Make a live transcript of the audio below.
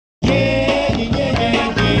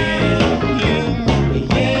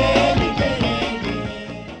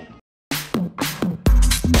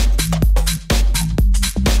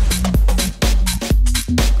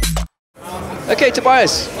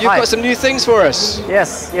Tobias, you've got some new things for us.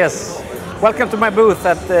 Yes, yes. Welcome to my booth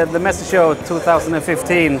at the MESSE show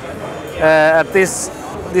 2015. At this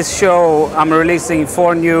show, I'm releasing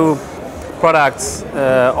 4 new products,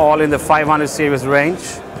 all in the 500 series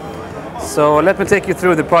range. So let me take you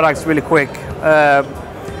through the products really quick.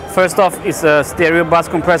 First off is a stereo bus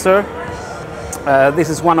compressor.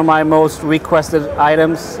 This is one of my most requested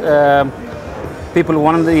items. People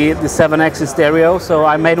wanted the 7X in stereo, so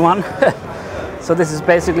I made one. So this is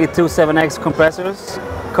basically 2 7X compressors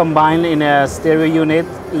combined in a stereo unit,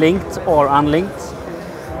 linked or unlinked.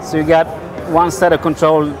 So you got one set of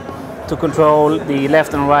control to control the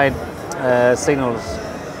left and right signals,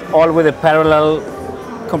 all with a parallel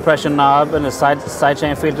compression knob and a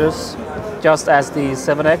sidechain filters, just as the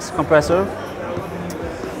 7X compressor.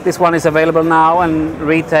 This one is available now and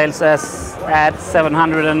retails at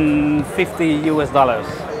 $750 US.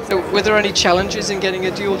 So were there any challenges in getting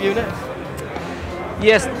a dual unit?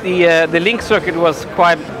 Yes, the link circuit was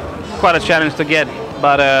quite a challenge to get,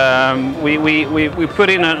 but we put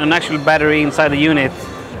in an actual battery inside the unit,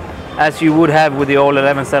 as you would have with the old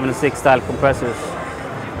 1176 style compressors,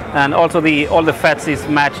 and also all the FETs is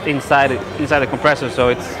matched inside the compressor, so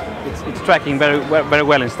it's tracking very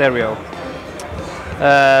well in stereo.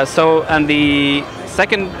 And the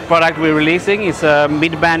second product we're releasing is a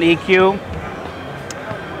mid-band EQ.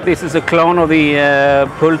 This is a clone of the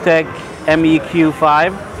Pultec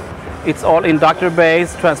MEQ5. It's all inductor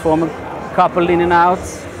based, transformer coupled in and out,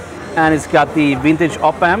 and it's got the vintage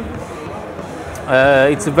op amp.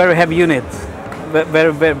 It's a very heavy unit,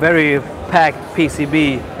 very packed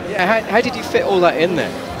PCB. Yeah, how did you fit all that in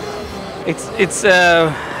there? It's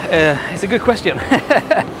a good question.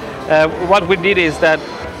 What we did is that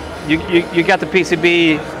you got the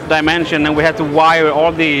PCB dimension, and we had to wire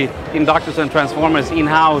all the inductors and transformers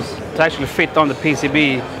in-house to actually fit on the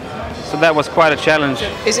PCB. So that was quite a challenge.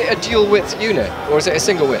 Is it a dual width unit, or is it a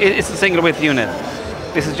single width? It's a single width unit.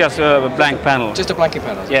 This is just a blank panel. Just a blanking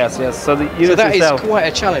panel? Yes, yes. So the unit that itself, is quite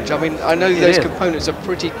a challenge. I mean, I know those components are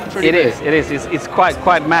pretty big. It is. It's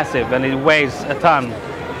quite massive, and it weighs a ton.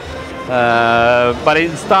 But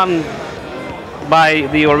it's done by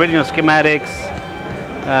the original schematics,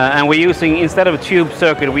 and we're using, instead of a tube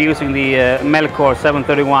circuit, we're using the Melcore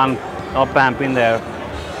 731 op amp in there.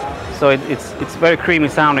 So it's very creamy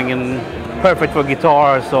sounding and perfect for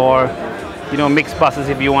guitars or mix buses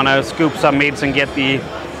if you want to scoop some mids and get the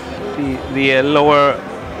lower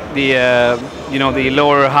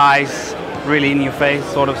highs really in your face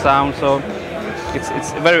sort of sound. So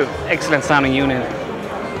it's a very excellent sounding unit.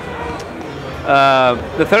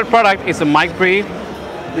 The third product is a mic pre.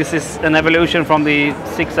 This is an evolution from the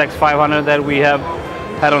 6X500 that we have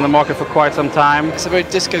had on the market for quite some time. It's a very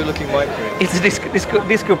disco-looking mic pre. It's a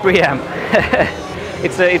disco preamp.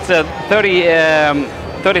 it's a 30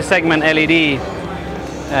 segment LED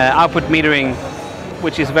output metering,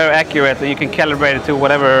 which is very accurate, and you can calibrate it to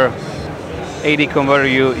whatever AD converter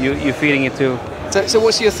you're feeding it to. So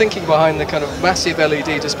what's your thinking behind the kind of massive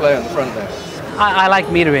LED display on the front there? I like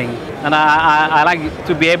metering, and I like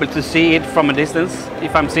to be able to see it from a distance.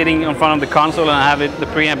 If I'm sitting in front of the console and I have the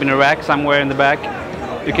preamp in a rack somewhere in the back,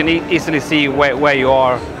 you can easily see where you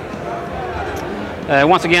are.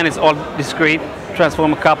 Once again, it's all discrete,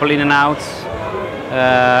 transformer coupled in and out,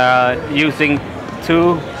 using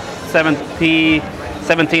 2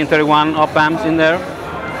 1731 op amps in there.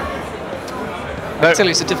 I can tell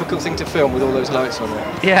you it's a difficult thing to film with all those lights on there.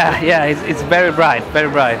 Yeah, it's very bright, very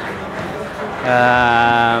bright.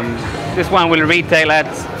 This one will retail at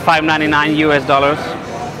 $599 US.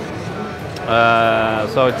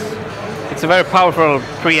 So it's a very powerful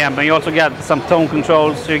preamp, and you also get some tone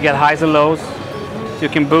controls, so you get highs and lows, so you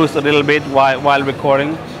can boost a little bit while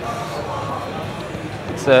recording.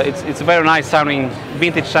 It's a very nice sounding,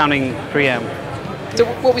 vintage sounding preamp. So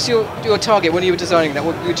what was your target when you were designing that?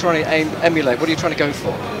 What were you trying to emulate? What are you trying to go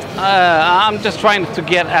for? I'm just trying to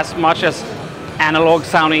get as much as analog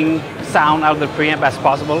sounding sound out of the preamp as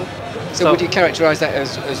possible. So would you characterize that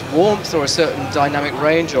as warmth or a certain dynamic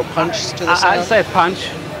range or punch to the sound? I'd say punch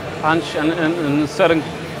and a certain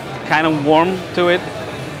kind of warmth to it.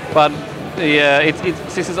 But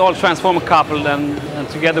since it's all transformer coupled and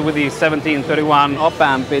together with the 1731 op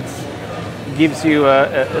amp, it gives you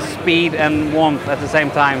a speed and warmth at the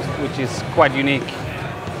same time, which is quite unique.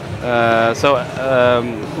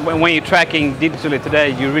 When you're tracking digitally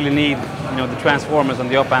today, you really need the transformers and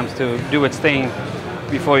the op amps to do its thing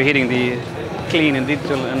before you're hitting the clean and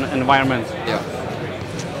digital environment. Yeah.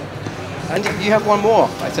 And you have one more,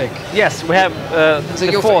 I think. Yes, we have the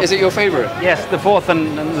fourth. Is it your favorite? Yes, the fourth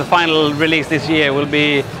and the final release this year will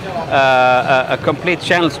be a complete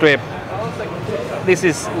channel strip this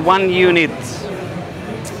is 1 unit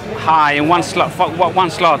high in one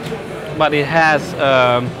slot, but it has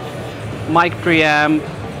mic preamp,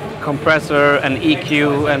 compressor, and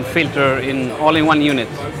EQ and filter all in 1 unit.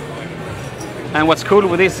 And what's cool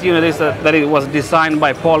with this unit is that it was designed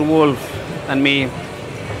by Paul Wolf and me.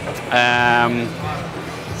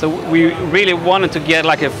 So we really wanted to get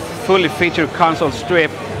like a fully featured console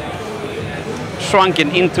strip shrunken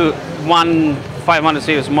into one 500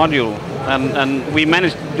 series module, and we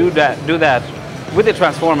managed to do that with the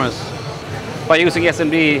transformers by using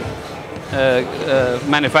SMD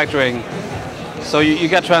manufacturing. So you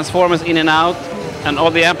got transformers in and out, and all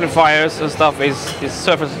the amplifiers and stuff is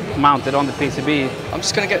surface mounted on the PCB. I'm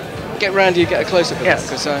just going to get round you, get a close up of that,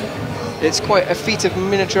 because it's quite a feat of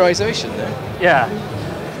miniaturization there. Yeah.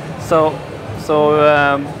 So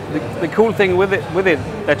the cool thing with it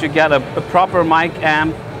that you get a proper mic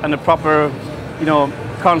amp and a proper,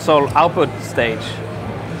 console output stage.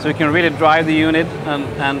 So you can really drive the unit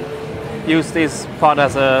and use this part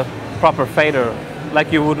as a proper fader,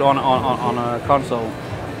 like you would on a console.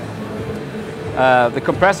 The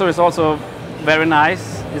compressor is also very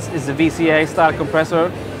nice. It's a VCA style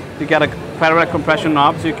compressor. You get a parallel compression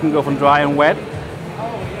knob, so you can go from dry and wet.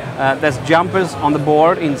 There's jumpers on the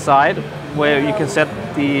board inside where you can set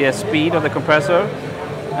the speed of the compressor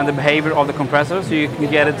and the behavior of the compressor, so you can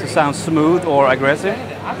get it to sound smooth or aggressive.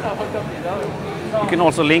 You can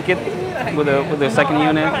also link it with the second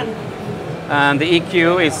unit. And the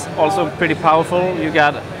EQ is also pretty powerful. You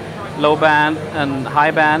got low band and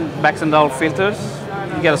high band Baxandall filters.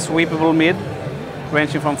 You get a sweepable mid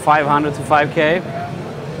ranging from 500 to 5K.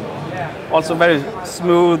 Also very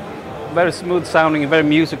smooth sounding, very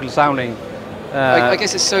musical sounding. I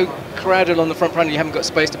guess it's so crowded on the front panel you haven't got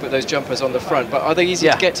space to put those jumpers on the front, but are they easy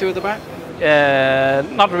to get to at the back?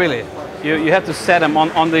 Not really. You have to set them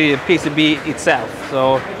on the PCB itself.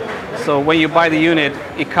 So when you buy the unit,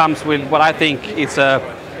 it comes with what I think is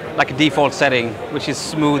like a default setting, which is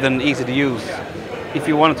smooth and easy to use. If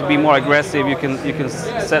you want it to be more aggressive, you can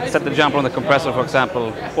set the jumper on the compressor, for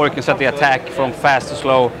example, or you can set the attack from fast to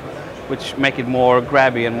slow, which make it more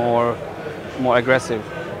grabby and more aggressive.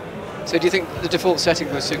 So do you think the default setting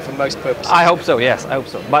will suit for most purposes? I hope so, yes, I hope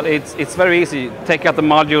so. But it's very easy. Take out the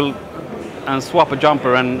module and swap a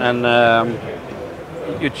jumper, and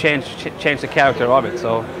you change the character of it.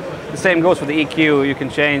 So the same goes for the EQ. You can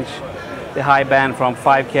change the high band from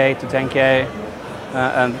 5K to 10K,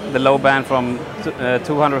 and the low band from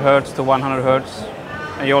 200 Hertz to 100 Hertz.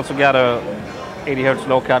 And you also got a 80 Hertz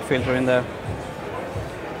low cut filter in there.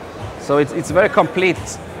 So it's a very complete,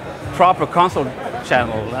 proper console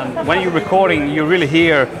channel. And when you're recording, you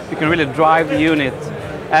can really drive the unit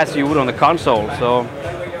as you would on the console. So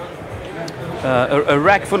a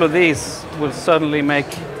rack full of these will certainly make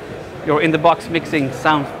your in-the-box mixing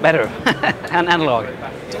sound better and analog.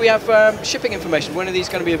 Do we have shipping information? When are these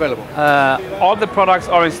going to be available? All the products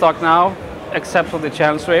are in stock now, except for the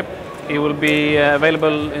channel strip. It will be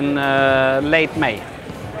available in late May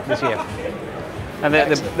this year. And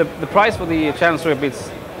the price for the channel strip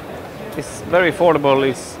is very affordable.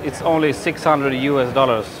 It's only $600 US.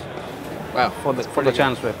 Wow, for the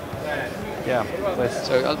channel strip. Yeah,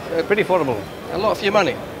 so pretty affordable. A lot for your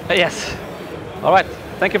money. Yes. All right.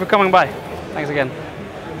 Thank you for coming by. Thanks again.